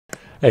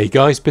Hey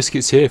guys,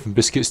 Biscuits here from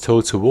Biscuits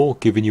Total War,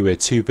 giving you a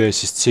 2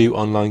 versus 2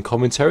 online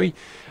commentary.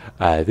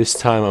 This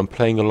time I'm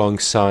playing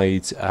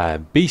alongside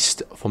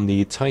Beast from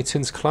the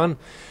Titans clan,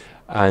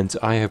 and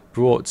I have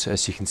brought,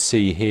 as you can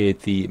see here,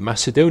 the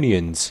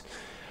Macedonians,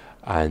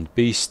 and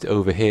Beast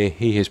over here,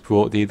 he has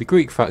brought the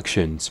Greek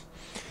factions.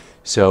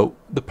 So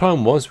the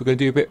plan was we're going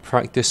to do a bit of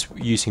practice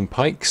using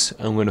Pikes,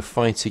 and we're going to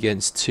fight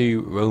against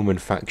two Roman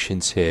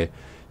factions here.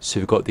 So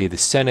we've got the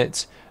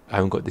Senate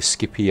and we've got the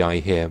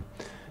Scipii here.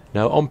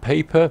 Now on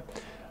paper,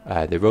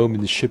 the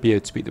Romans should be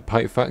able to beat the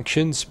Pike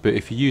factions, but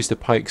if you use the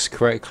Pikes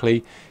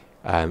correctly,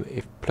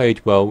 if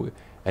played well,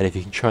 and if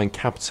you can try and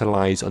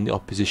capitalise on the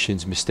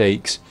opposition's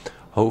mistakes,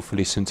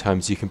 hopefully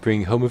sometimes you can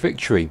bring home a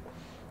victory.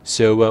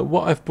 So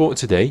what I've brought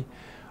today,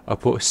 I've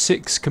brought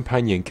 6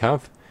 companion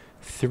cav,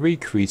 3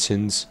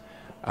 Cretans,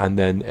 and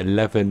then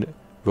 11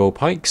 roll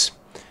Pikes.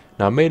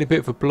 Now I made a bit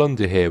of a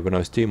blunder here when I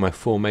was doing my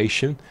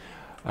formation.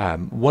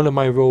 One of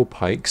my roll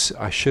Pikes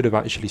I should have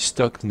actually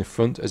stuck in the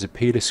front as a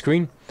peeler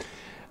screen.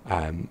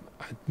 I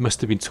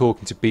must have been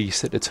talking to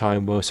Beast at the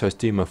time whilst I was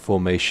doing my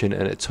formation,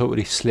 and it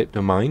totally slipped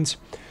my mind,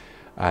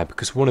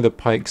 because one of the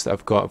Pikes that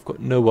I've got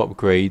no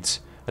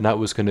upgrades, and that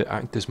was going to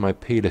act as my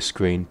peeler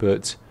screen,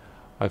 but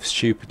I've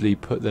stupidly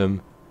put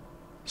them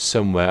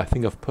somewhere. I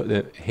think I've put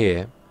them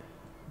here.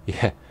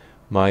 Yeah,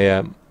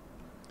 my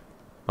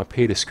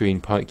peeler screen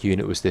Pike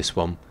unit was this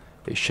one.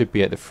 It should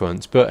be at the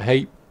front, but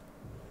hey,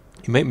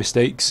 you make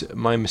mistakes,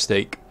 my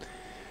mistake.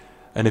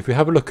 And if we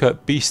have a look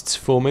at Beast's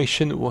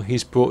formation, what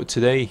he's brought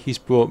today, he's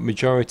brought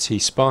majority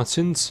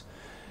Spartans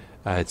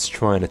to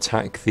try and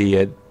attack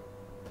the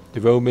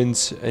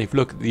Romans. And if you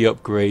look at the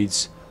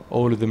upgrades,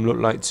 all of them look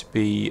like to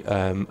be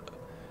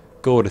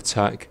gold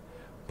attack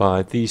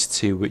by these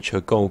two, which are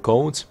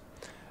gold.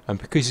 And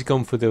because he's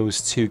gone for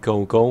those 2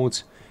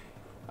 gold,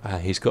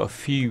 he's got a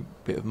few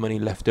bit of money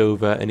left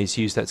over, and he's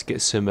used that to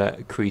get some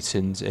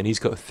Cretans, and he's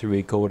got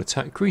 3 gold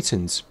attack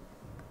Cretans.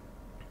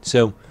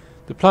 So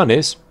the plan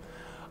is,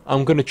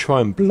 I'm going to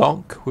try and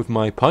block with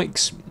my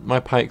Pikes.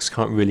 My Pikes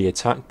can't really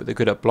attack, but they're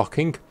good at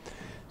blocking.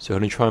 So I'm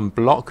going to try and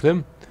block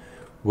them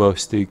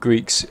whilst the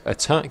Greeks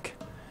attack.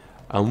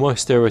 And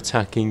whilst they're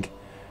attacking,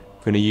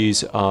 we're going to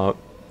use our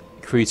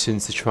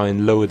Cretans to try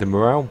and lower the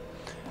morale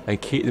and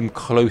keep them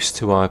close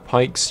to our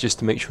Pikes just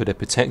to make sure they're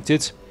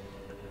protected.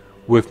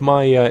 With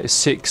my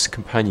 6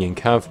 companion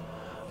cav,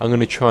 I'm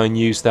going to try and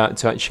use that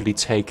to actually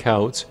take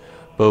out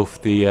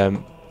both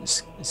the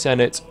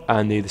Senate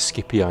and the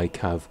Scipii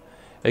cav.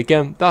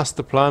 Again, that's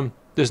the plan.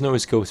 Doesn't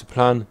always go to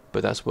plan,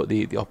 but that's what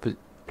the opposite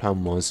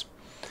plan was.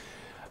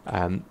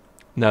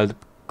 Now the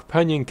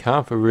companion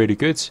cav are really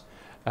good.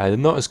 They're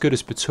not as good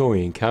as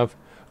Praetorian cav,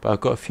 but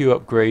I've got a few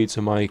upgrades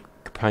on my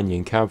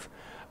companion cav,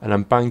 and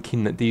I'm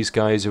banking that these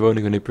guys are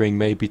only going to bring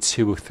maybe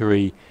 2 or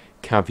 3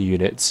 cav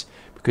units,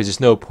 because there's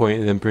no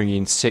point in them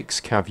bringing 6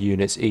 cav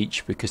units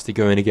each, because they're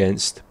going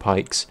against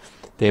Pikes.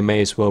 They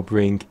may as well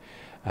bring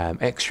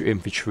extra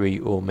infantry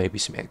or maybe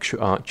some extra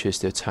archers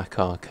to attack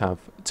our cav,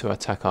 to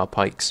attack our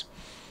Pikes.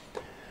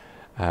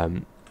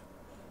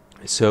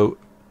 So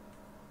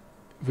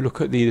if we look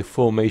at the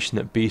formation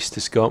that Beast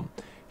has got,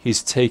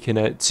 he's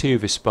taken 2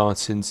 of his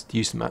Spartans,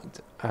 used them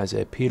as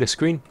a peeler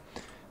screen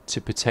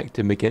to protect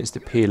them against the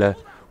peeler,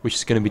 which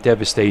is going to be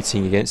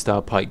devastating against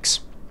our Pikes.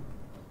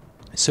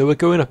 So we're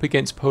going up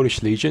against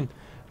PolishLegion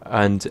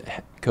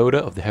and Koda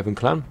of the Heaven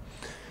clan.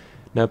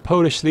 Now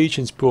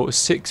PolishLegion's brought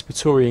 6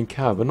 Praetorian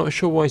cav. I'm not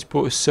sure why he's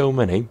brought so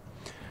many,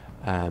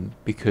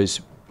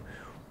 because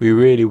we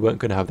really weren't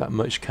going to have that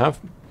much cav.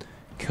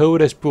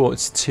 Koda's brought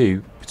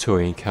 2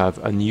 Praetorian cav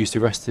and used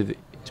the rest of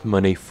his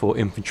money for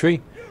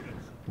infantry,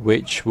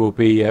 which will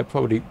be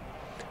probably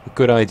a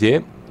good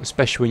idea,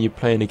 especially when you're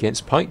playing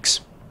against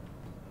Pikes.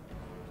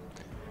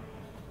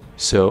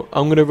 So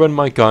I'm going to run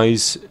my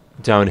guys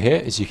down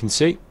here, as you can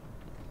see,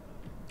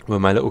 where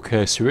my little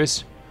cursor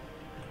is,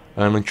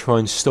 and I'm going to try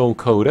and stall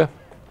Koda,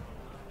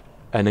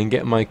 and then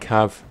get my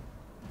cav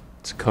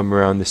to come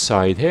around the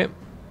side here,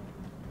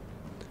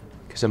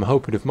 because I'm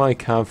hoping with my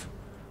cav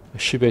I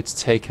should be able to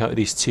take out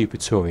these 2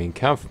 Praetorian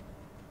cav.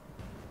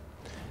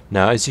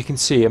 Now as you can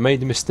see, I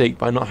made the mistake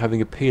by not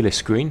having a peeler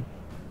screen.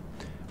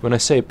 When I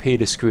say a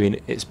peeler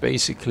screen, it's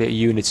basically a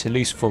unit in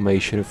loose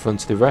formation in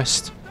front of the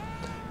rest.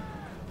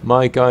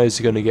 My guys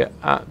are going to get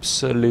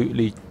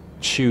absolutely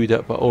chewed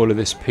up by all of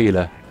this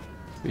peeler.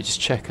 We just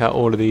check out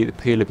all of the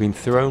peeler being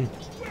thrown.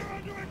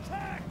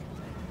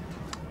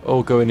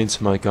 All going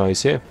into my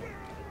guys here.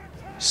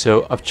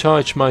 So I've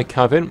charged my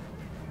cav in,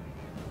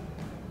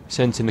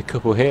 sent in a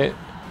couple here.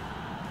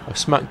 I've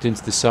smacked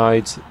into the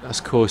sides,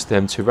 that's caused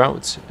them to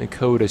rout, and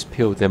Koda's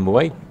peeled them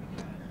away.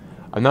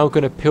 I'm now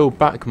going to peel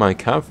back my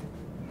cav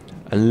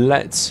and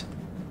let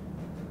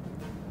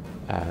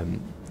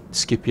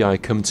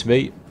Scipii come to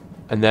me,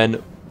 and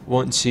then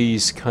once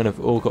he's kind of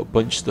all got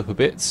bunched up a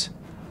bit,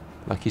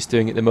 like he's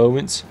doing at the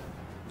moment,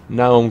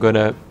 now I'm going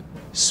to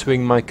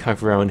swing my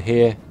cav around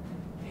here,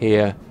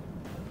 here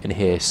and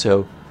here.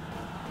 So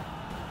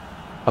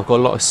I've got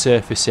a lot of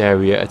surface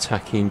area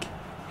attacking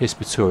his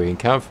Praetorian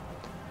cav,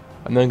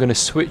 and then I'm going to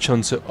switch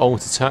on to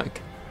alt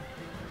attack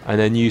and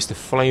then use the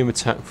flame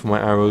attack for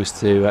my arrows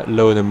to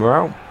lower the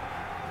morale.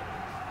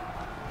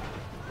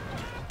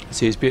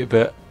 See, it's a bit of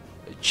a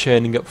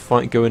churning up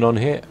fight going on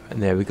here,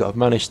 and there we go. I've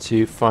managed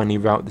to finally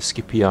rout the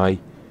Scipii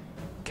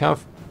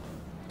cav.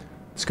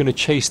 Just going to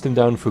chase them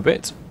down for a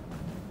bit.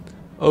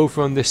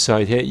 Over on this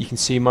side here, you can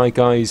see my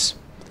guys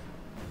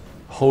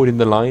holding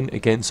the line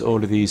against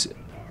all of these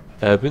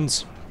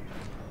urbans.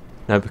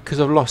 Now, because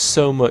I've lost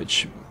so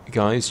much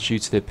guys due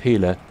to their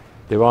peeler,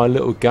 there are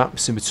little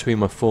gaps in between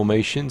my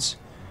formations,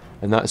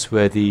 and that's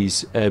where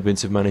these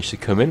urbans have managed to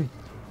come in.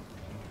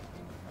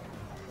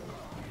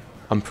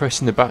 I'm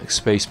pressing the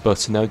backspace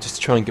button now just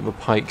to try and get my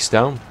pikes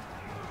down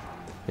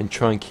and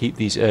try and keep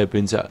these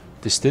urbans at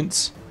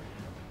distance.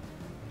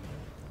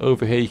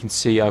 Over here you can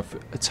see I've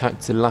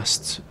attacked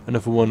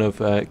another one of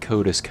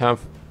Koda's cav,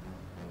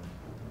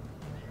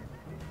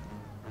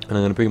 and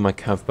I'm going to bring my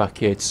cav back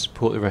here to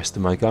support the rest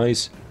of my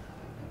guys.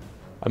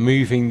 I'm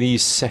moving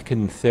these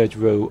second and third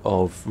row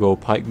of Royal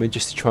Pikemen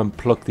just to try and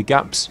plug the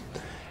gaps.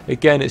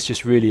 Again, it's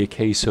just really a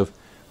case of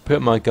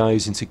putting my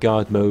guys into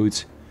guard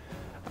mode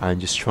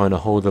and just trying to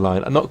hold the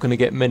line. I'm not going to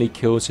get many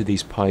kills with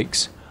these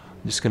pikes,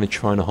 I'm just going to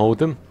try and hold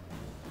them.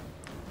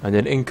 And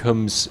then in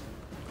comes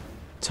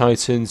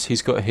Titans.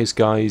 He's got his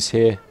guys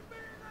here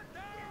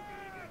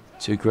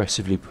to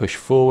aggressively push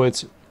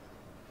forward.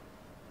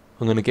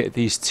 I'm going to get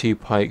these two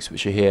pikes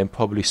which are here and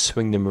probably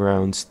swing them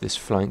around this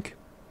flank.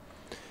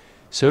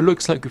 So it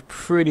looks like we've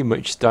pretty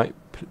much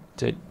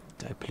diluted,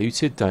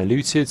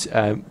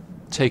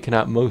 taken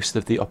out most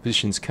of the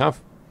opposition's cav.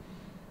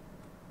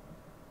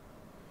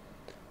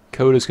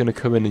 Koda's going to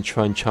come in and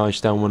try and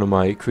charge down one of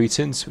my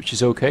Cretans, which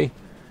is okay.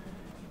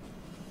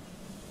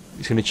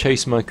 He's going to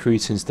chase my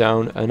Cretans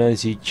down, and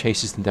as he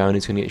chases them down,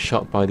 he's going to get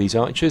shot by these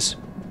archers.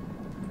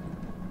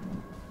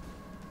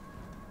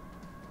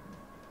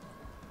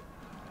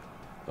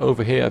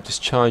 Over here, I've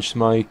just charged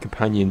my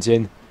companions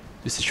in,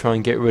 just to try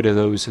and get rid of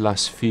those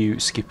last few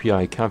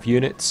Scipii cav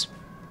units.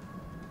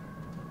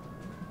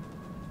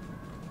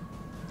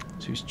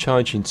 So he's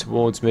charging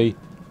towards me.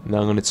 Now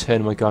I'm going to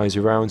turn my guys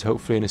around,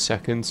 hopefully in a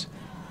second,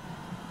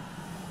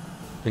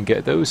 and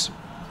get those.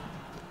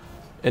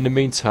 In the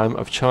meantime,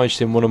 I've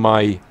charged in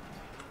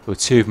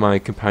two of my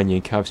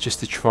companion cavs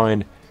just to try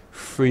and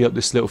free up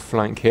this little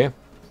flank here.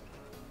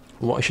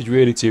 What I should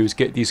really do is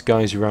get these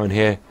guys around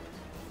here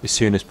as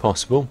soon as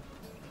possible.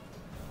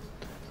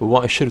 But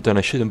what I should have done,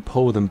 I should have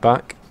pulled them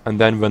back and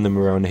then run them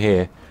around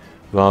here,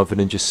 rather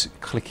than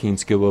just clicking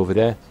to go over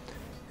there,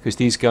 because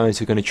these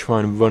guys are going to try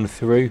and run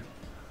through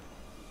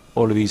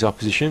all of these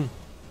opposition.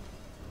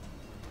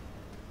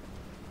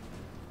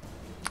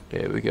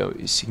 There we go.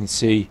 As you can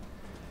see,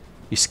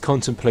 he's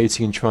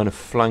contemplating and trying to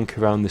flank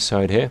around the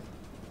side here.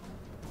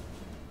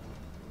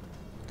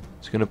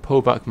 So I'm going to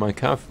pull back my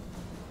cav,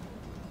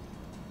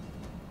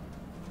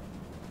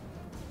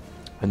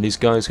 and these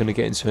guys are going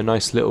to get into a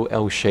nice little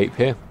L shape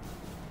here.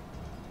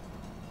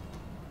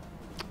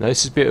 Now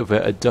this is a bit of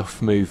a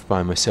duff move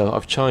by myself.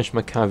 I've charged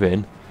my cav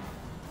in.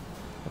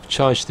 I've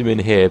charged them in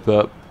here,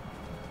 but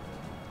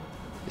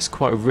it's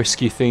quite a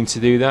risky thing to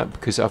do that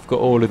because I've got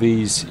all of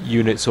these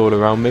units all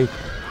around me.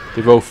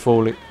 They're all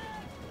falling,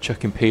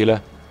 chucking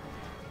peeler,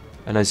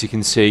 and as you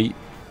can see,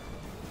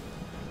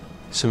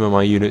 some of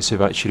my units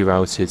have actually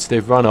routed. So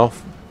they've run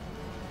off.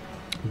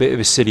 A bit of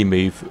a silly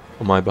move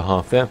on my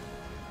behalf there.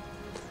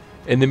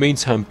 In the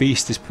meantime,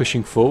 Beast is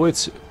pushing forward.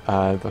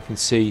 If I can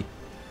see,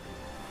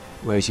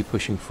 where is he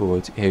pushing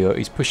forward? Here we go.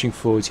 He's pushing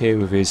forward here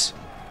with his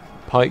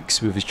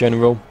pikes, with his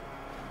general,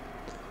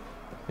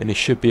 and he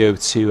should be able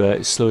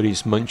to slowly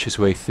just munch his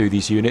way through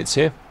these units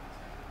here.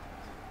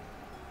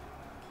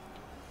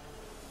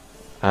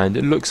 And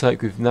it looks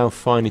like we've now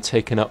finally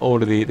taken out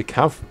all of the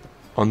cav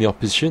on the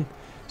opposition,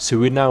 so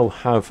we now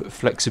have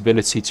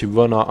flexibility to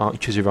run our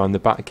archers around the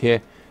back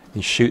here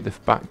and shoot the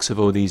backs of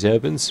all these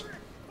urbans.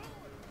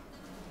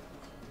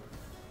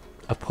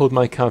 I've pulled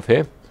my cav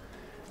here.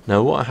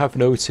 Now what I have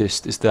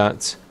noticed is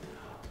that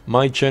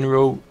my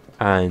general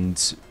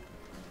and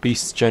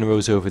Beast's general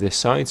is over this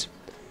side,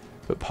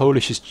 but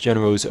Polish's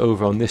general is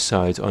over on this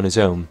side on his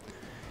own.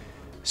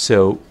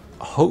 So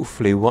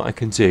hopefully what I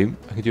can do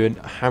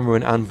a hammer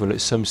and anvil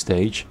at some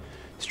stage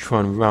to try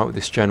and rout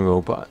this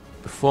general, but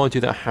before I do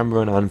that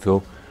hammer and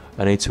anvil,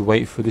 I need to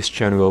wait for this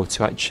general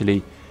to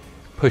actually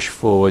push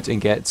forward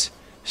and get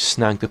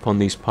snagged up on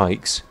these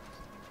pikes.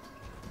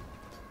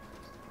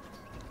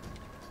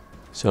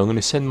 So I'm going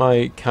to send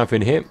my cav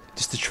in here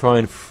just to try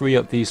and free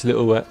up these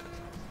little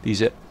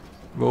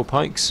Royal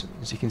Pikes.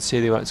 As you can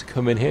see, they're about to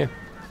come in here,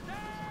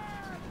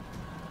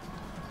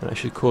 and that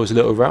should cause a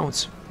little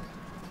rout.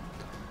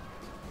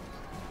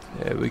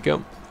 There we go.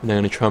 And I'm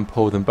going to try and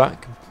pull them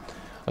back.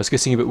 I was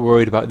getting a bit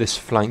worried about this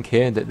flank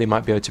here, that they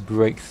might be able to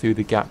break through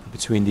the gap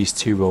between these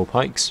two Royal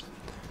Pikes.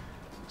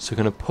 So I'm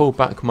going to pull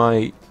back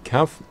my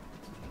cav.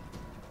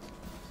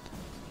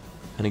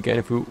 And again,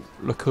 if we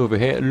look over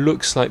here, it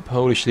looks like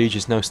PolishLegion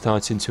is now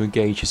starting to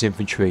engage his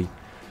infantry.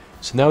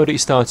 So now that he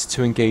started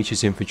to engage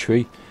his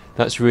infantry,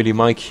 that's really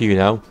my cue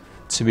now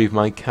to move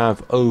my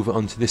cav over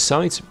onto this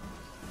side,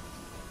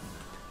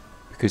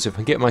 because if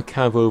I get my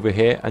cav over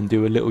here and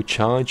do a little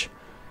charge,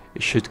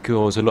 it should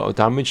cause a lot of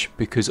damage,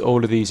 because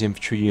all of these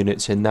infantry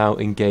units are now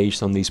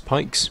engaged on these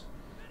pikes.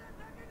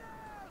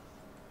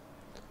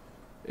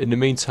 In the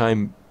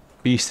meantime,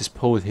 Beast has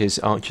pulled his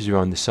archers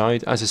around the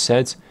side. As I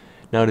said,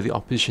 now that the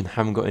opposition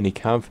haven't got any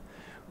cav,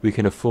 we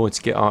can afford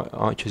to get our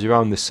archers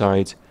around the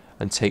side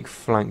and take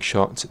flank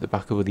shots at the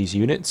back of all these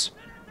units.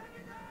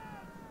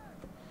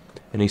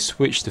 And he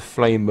switched to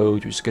flame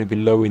mode, which is going to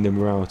be lowering the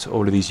morale to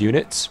all of these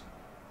units.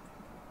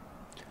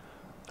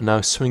 And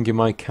now swinging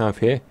my cav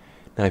here.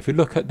 Now if you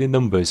look at the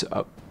numbers,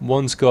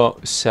 one's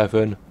got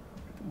 7,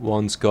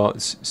 one's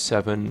got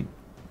 7,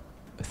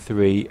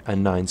 3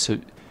 and 9. So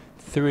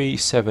 3,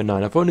 7,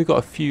 9. I've only got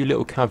a few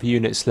little cav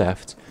units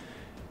left.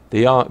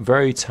 They are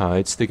very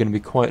tired, so they're going to be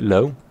quite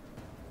low.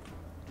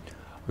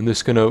 I'm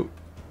just going to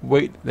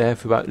wait there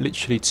for about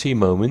literally 2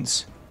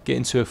 moments, get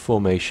into a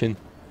formation,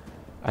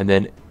 and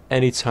then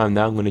any time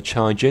now I'm going to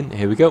charge in.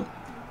 Here we go.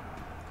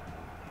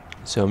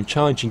 So I'm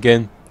charging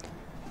in,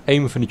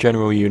 aiming for the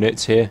general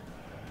units here.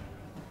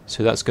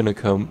 So that's going to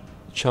come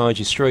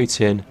charging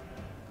straight in,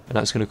 and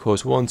that's going to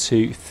cause 1,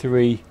 2,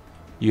 3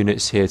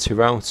 units here to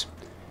rout.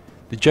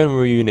 The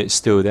general unit's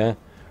still there,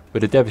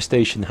 but the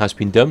devastation has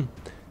been done.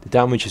 The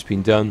damage has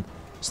been done.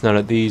 So now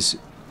that these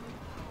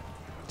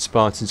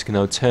Spartans can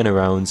now turn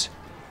around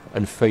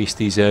and face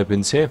these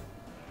urbans here.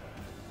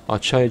 I'll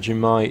charge in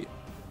my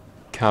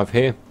cav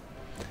here.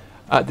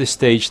 At this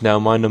stage now,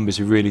 my numbers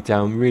are really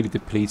down, really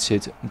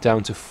depleted,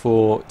 down to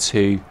 4,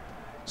 2.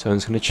 So I'm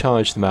just going to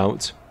charge them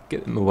out,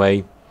 get them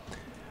away.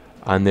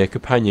 And their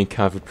companion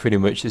cav are pretty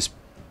much, there's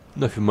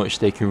nothing much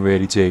they can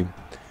really do.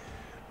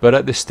 But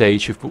at this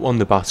stage we've won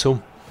the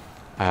battle.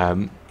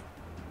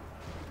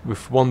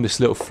 We've won this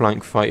little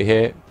flank fight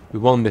here. We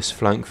won this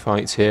flank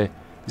fight here.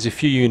 There's a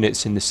few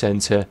units in the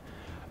centre,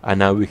 and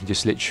now we can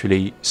just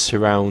literally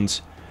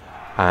surround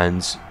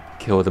and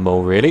kill them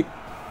all really.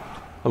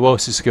 And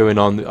whilst this is going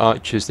on, the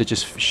archers, they're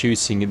just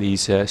shooting at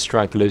these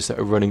stragglers that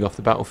are running off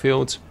the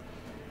battlefield.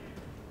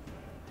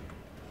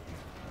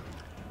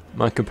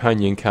 My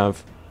companion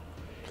cav,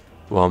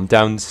 well, I'm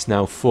down to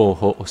now 4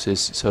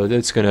 horses, so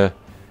they're just going to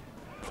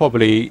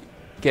probably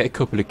get a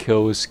couple of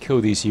kills,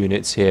 kill these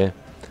units here,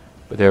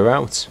 but they're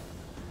out.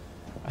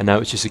 And now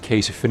it's just a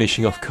case of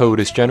finishing off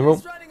Koda's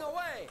general.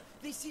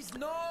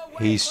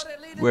 He's,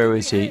 where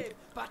is he?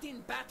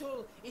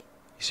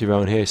 He's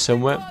around here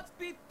somewhere.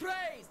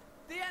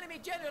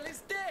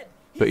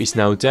 But he's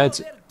now dead,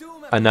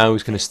 and now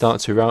he's going to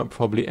start to rout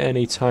probably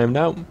any time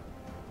now.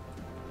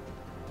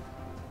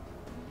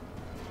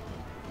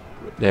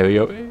 There we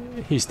go,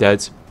 he's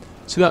dead.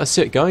 So that's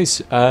it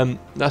guys,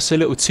 that's a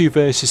little 2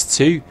 versus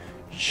 2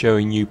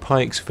 showing you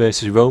Pikes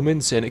versus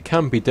Romans, and it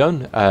can be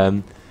done.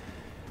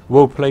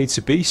 Well played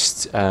to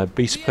Beast,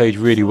 Beast played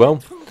really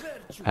well.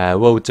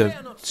 Well done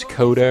to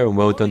Koda and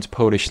well done to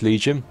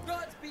PolishLegion.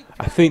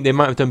 I think they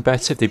might have done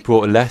better if they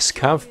brought less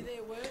cav,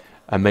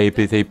 and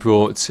maybe they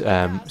brought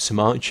some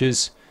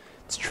archers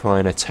to try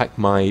and attack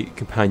my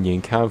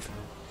companion cav.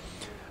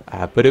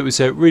 But it was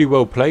really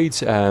well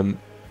played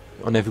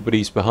on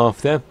everybody's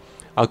behalf there.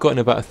 I've gotten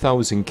about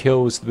 1,000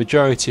 kills. The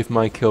majority of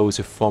my kills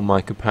are from my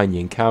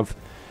companion cav.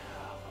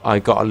 I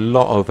got a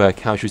lot of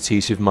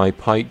casualties with my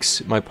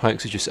pikes. My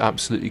pikes are just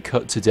absolutely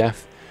cut to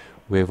death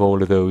with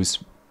all of those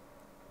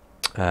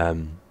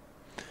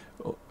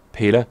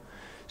peeler.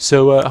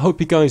 So I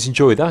hope you guys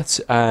enjoy that.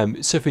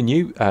 Something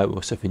new,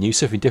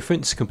 something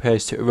different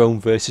compared to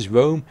Rome versus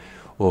Rome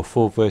or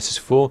 4 versus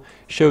 4.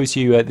 Shows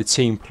you the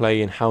team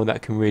play and how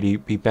that can really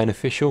be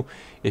beneficial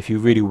if you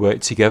really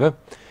work together.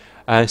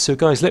 So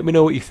guys, let me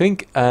know what you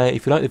think.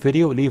 If you like the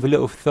video, leave a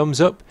little thumbs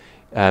up.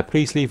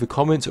 Please leave a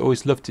comment.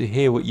 Always love to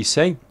hear what you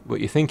say, what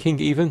you're thinking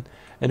even.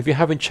 And if you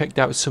haven't checked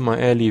out some of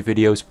my earlier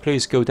videos,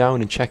 please go down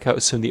and check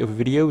out some of the other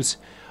videos.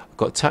 I've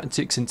got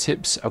tactics and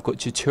tips, I've got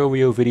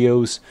tutorial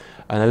videos,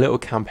 and a little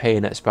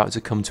campaign that's about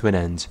to come to an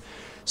end.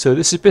 So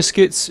this is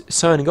Biscuits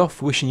signing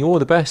off, wishing you all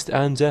the best,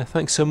 and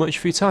thanks so much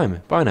for your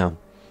time. Bye now.